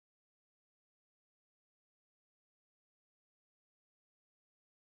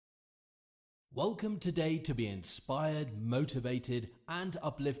Welcome today to be inspired, motivated, and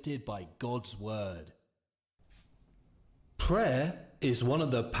uplifted by God's Word. Prayer is one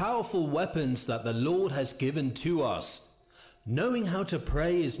of the powerful weapons that the Lord has given to us. Knowing how to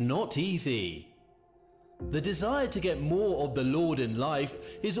pray is not easy. The desire to get more of the Lord in life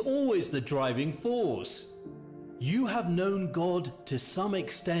is always the driving force. You have known God to some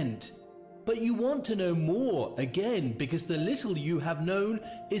extent, but you want to know more again because the little you have known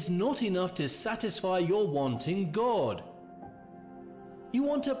is not enough to satisfy your wanting God. You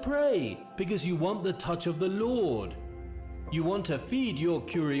want to pray because you want the touch of the Lord. You want to feed your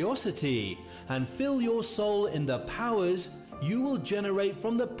curiosity and fill your soul in the powers you will generate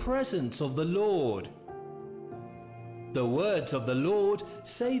from the presence of the Lord. The words of the Lord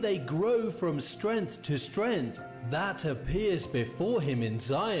say they grow from strength to strength that appears before Him in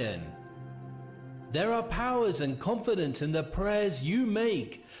Zion. There are powers and confidence in the prayers you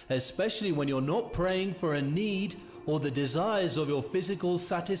make, especially when you're not praying for a need or the desires of your physical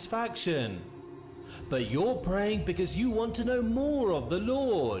satisfaction. But you're praying because you want to know more of the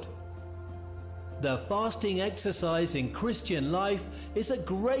Lord. The fasting exercise in Christian life is a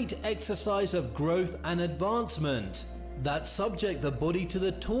great exercise of growth and advancement that subject the body to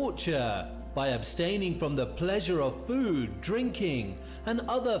the torture by abstaining from the pleasure of food, drinking, and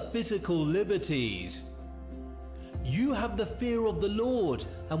other physical liberties. You have the fear of the Lord,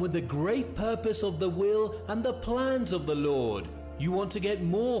 and with the great purpose of the will and the plans of the Lord, you want to get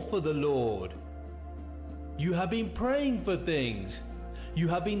more for the Lord. You have been praying for things. You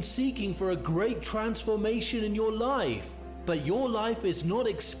have been seeking for a great transformation in your life, but your life is not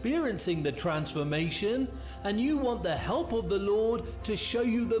experiencing the transformation, and you want the help of the Lord to show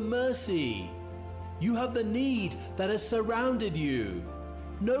you the mercy. You have the need that has surrounded you.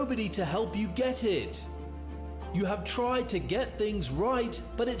 Nobody to help you get it. You have tried to get things right,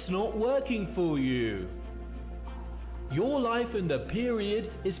 but it's not working for you. Your life in the period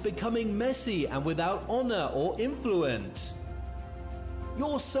is becoming messy and without honor or influence.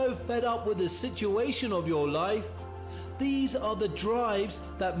 You're so fed up with the situation of your life. These are the drives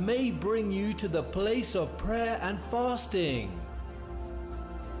that may bring you to the place of prayer and fasting.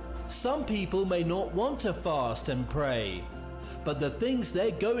 Some people may not want to fast and pray, but the things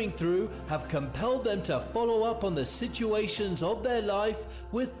they're going through have compelled them to follow up on the situations of their life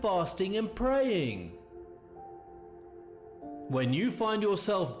with fasting and praying. When you find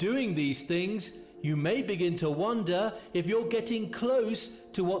yourself doing these things, you may begin to wonder if you're getting close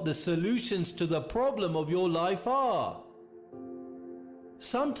to what the solutions to the problem of your life are.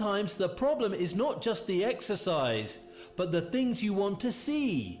 Sometimes the problem is not just the exercise, but the things you want to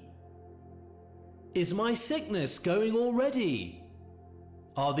see. Is my sickness going already?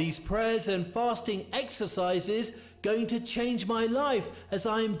 Are these prayers and fasting exercises going to change my life as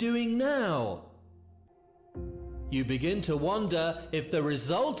I am doing now? You begin to wonder if the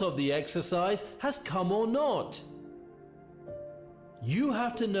result of the exercise has come or not. You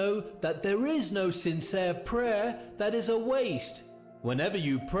have to know that there is no sincere prayer that is a waste. Whenever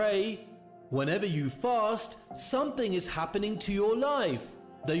you pray, whenever you fast, something is happening to your life.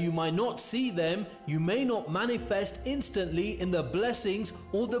 Though you might not see them, you may not manifest instantly in the blessings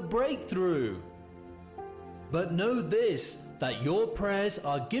or the breakthrough. But know this, that your prayers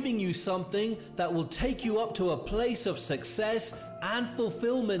are giving you something that will take you up to a place of success and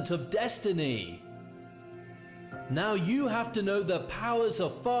fulfillment of destiny. Now you have to know the powers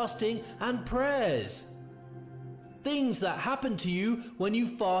of fasting and prayers. Things that happen to you when you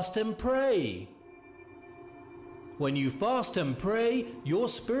fast and pray. When you fast and pray, your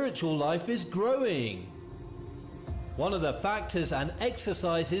spiritual life is growing. One of the factors and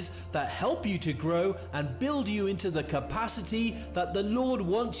exercises that help you to grow and build you into the capacity that the Lord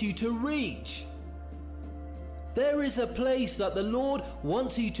wants you to reach. There is a place that the Lord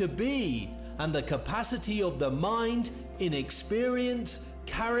wants you to be, and the capacity of the mind in experience,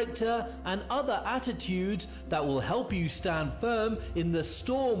 character, and other attitudes that will help you stand firm in the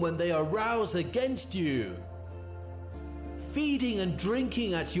storm when they arouse against you. Feeding and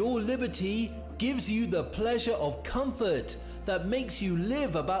drinking at your liberty gives you the pleasure of comfort that makes you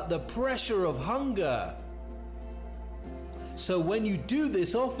live about the pressure of hunger. So when you do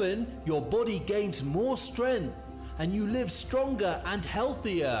this often, your body gains more strength and you live stronger and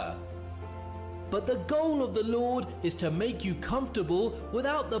healthier. But the goal of the Lord is to make you comfortable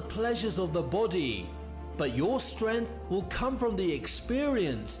without the pleasures of the body. But your strength will come from the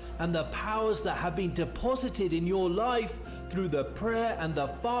experience and the powers that have been deposited in your life through the prayer and the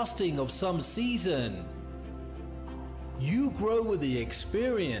fasting of some season. You grow with the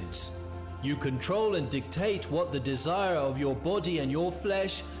experience. You control and dictate what the desire of your body and your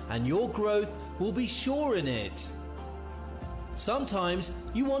flesh, and your growth will be sure in it. Sometimes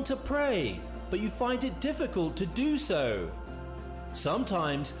you want to pray, but you find it difficult to do so.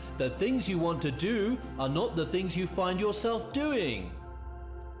 Sometimes the things you want to do are not the things you find yourself doing.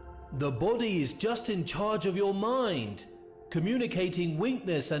 The body is just in charge of your mind, communicating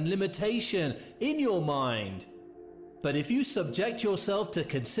weakness and limitation in your mind. But if you subject yourself to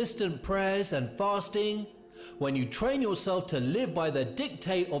consistent prayers and fasting, when you train yourself to live by the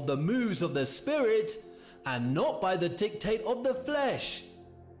dictate of the moves of the Spirit and not by the dictate of the flesh,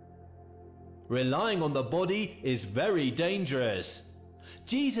 relying on the body is very dangerous.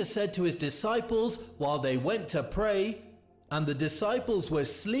 Jesus said to his disciples while they went to pray, and the disciples were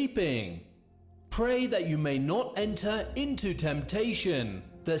sleeping, "Pray that you may not enter into temptation.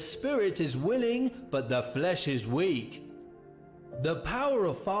 The spirit is willing, but the flesh is weak." The power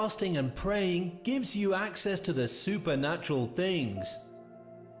of fasting and praying gives you access to the supernatural things.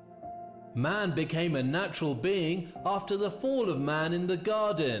 Man became a natural being after the fall of man in the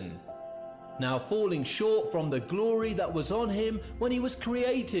garden, now falling short from the glory that was on him when he was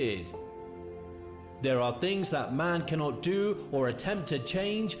created. There are things that man cannot do or attempt to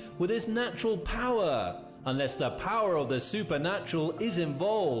change with his natural power, unless the power of the supernatural is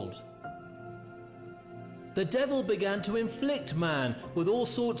involved. The devil began to inflict man with all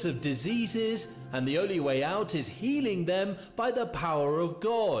sorts of diseases, and the only way out is healing them by the power of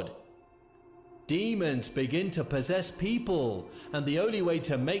God. Demons begin to possess people, and the only way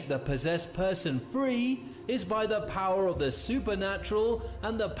to make the possessed person free is by the power of the supernatural,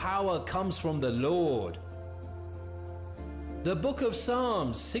 and the power comes from the Lord. The book of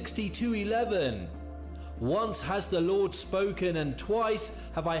Psalms 62:11. Once has the Lord spoken, and twice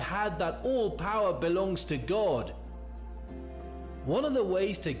have I had that all power belongs to God. One of the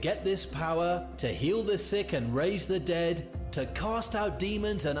ways to get this power, to heal the sick and raise the dead, to cast out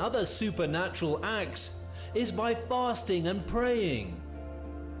demons and other supernatural acts, is by fasting and praying.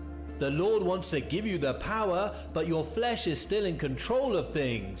 The Lord wants to give you the power, but your flesh is still in control of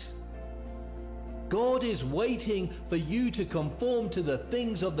things. God is waiting for you to conform to the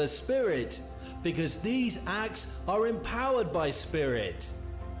things of the Spirit, because these acts are empowered by Spirit.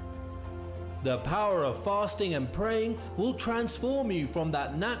 The power of fasting and praying will transform you from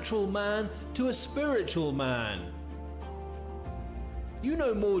that natural man to a spiritual man. You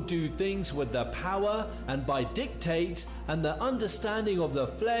no more do things with the power and by dictates and the understanding of the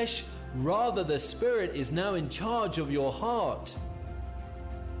flesh, rather the Spirit is now in charge of your heart.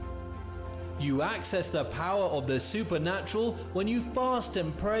 You access the power of the supernatural when you fast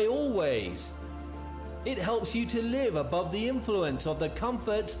and pray always. It helps you to live above the influence of the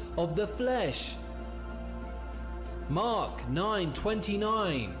comforts of the flesh. Mark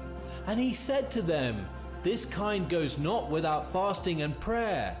 9:29. And he said to them, "This kind goes not without fasting and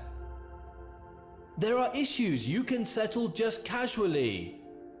prayer." There are issues you can settle just casually,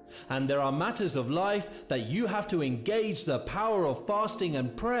 and there are matters of life that you have to engage the power of fasting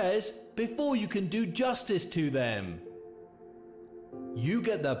and prayers before you can do justice to them. You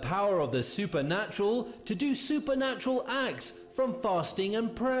get the power of the supernatural to do supernatural acts from fasting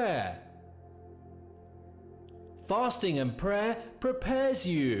and prayer. Fasting and prayer prepares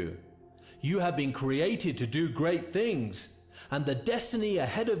you. You have been created to do great things, and the destiny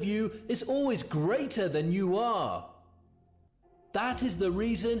ahead of you is always greater than you are. That is the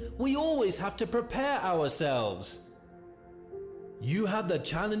reason we always have to prepare ourselves. You have the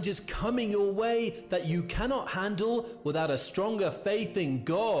challenges coming your way that you cannot handle without a stronger faith in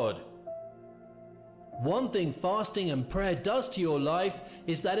God. One thing fasting and prayer does to your life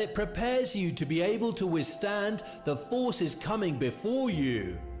is that it prepares you to be able to withstand the forces coming before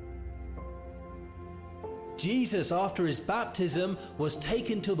you. Jesus, after his baptism, was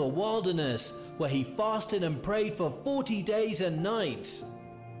taken to the wilderness where he fasted and prayed for 40 days and nights.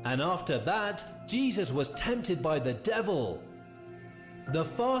 And after that, Jesus was tempted by the devil. The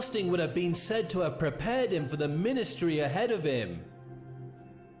fasting would have been said to have prepared him for the ministry ahead of him.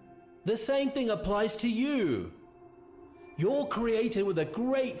 The same thing applies to you. You're created with a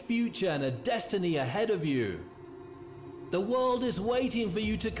great future and a destiny ahead of you. The world is waiting for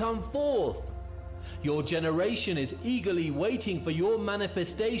you to come forth. Your generation is eagerly waiting for your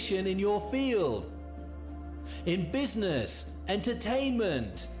manifestation in your field. In business,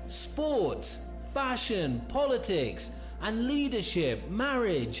 entertainment, sports, fashion, politics, and leadership,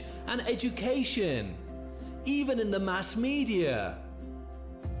 marriage, and education, even in the mass media.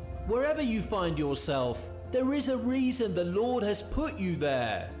 Wherever you find yourself, there is a reason the Lord has put you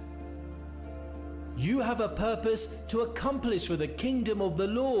there. You have a purpose to accomplish for the kingdom of the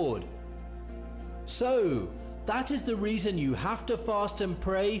Lord. So, that is the reason you have to fast and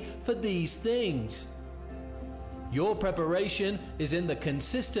pray for these things. Your preparation is in the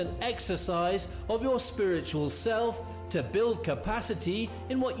consistent exercise of your spiritual self to build capacity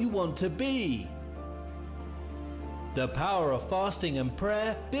in what you want to be. The power of fasting and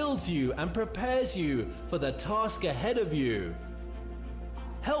prayer builds you and prepares you for the task ahead of you.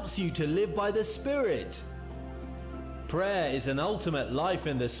 Helps you to live by the Spirit. Prayer is an ultimate life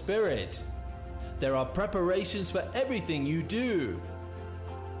in the Spirit. There are preparations for everything you do.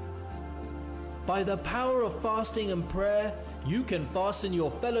 By the power of fasting and prayer, you can fasten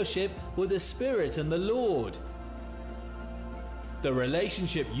your fellowship with the Spirit and the Lord. The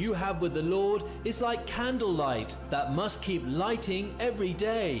relationship you have with the Lord is like candlelight that must keep lighting every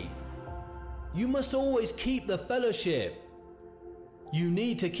day. You must always keep the fellowship. You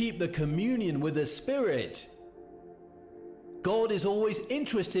need to keep the communion with the Spirit. God is always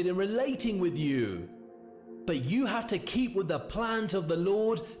interested in relating with you, but you have to keep with the plans of the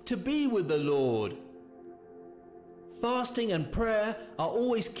Lord to be with the Lord. Fasting and prayer are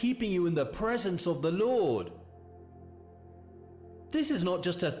always keeping you in the presence of the Lord. This is not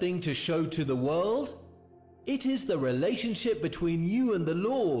just a thing to show to the world. It is the relationship between you and the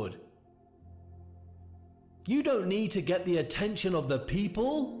Lord. You don't need to get the attention of the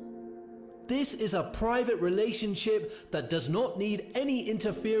people. This is a private relationship that does not need any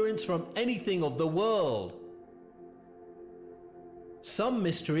interference from anything of the world. Some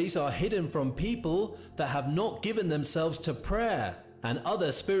mysteries are hidden from people that have not given themselves to prayer and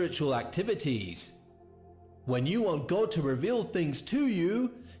other spiritual activities. When you want God to reveal things to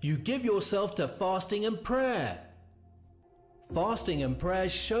you, you give yourself to fasting and prayer. Fasting and prayer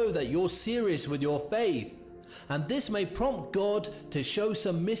show that you're serious with your faith, and this may prompt God to show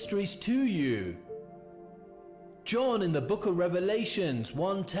some mysteries to you. John in the book of Revelations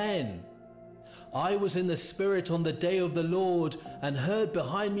 1:10. I was in the Spirit on the day of the Lord and heard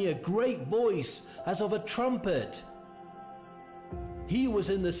behind me a great voice as of a trumpet. He was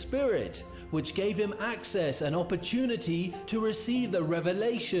in the Spirit, which gave him access and opportunity to receive the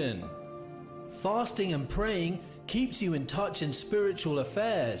revelation. Fasting and praying keeps you in touch in spiritual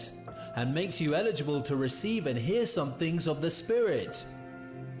affairs and makes you eligible to receive and hear some things of the Spirit.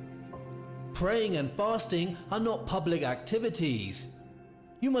 Praying and fasting are not public activities.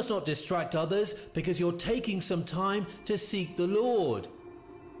 You must not distract others because you're taking some time to seek the Lord.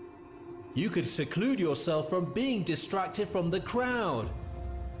 You could seclude yourself from being distracted from the crowd.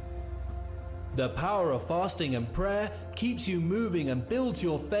 The power of fasting and prayer keeps you moving and builds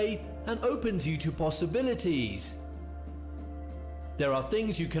your faith and opens you to possibilities. There are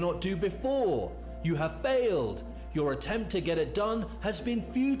things you cannot do before. You have failed. Your attempt to get it done has been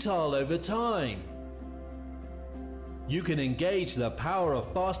futile over time. You can engage the power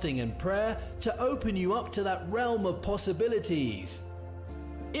of fasting and prayer to open you up to that realm of possibilities.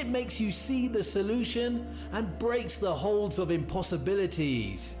 It makes you see the solution and breaks the holds of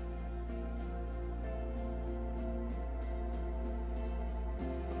impossibilities.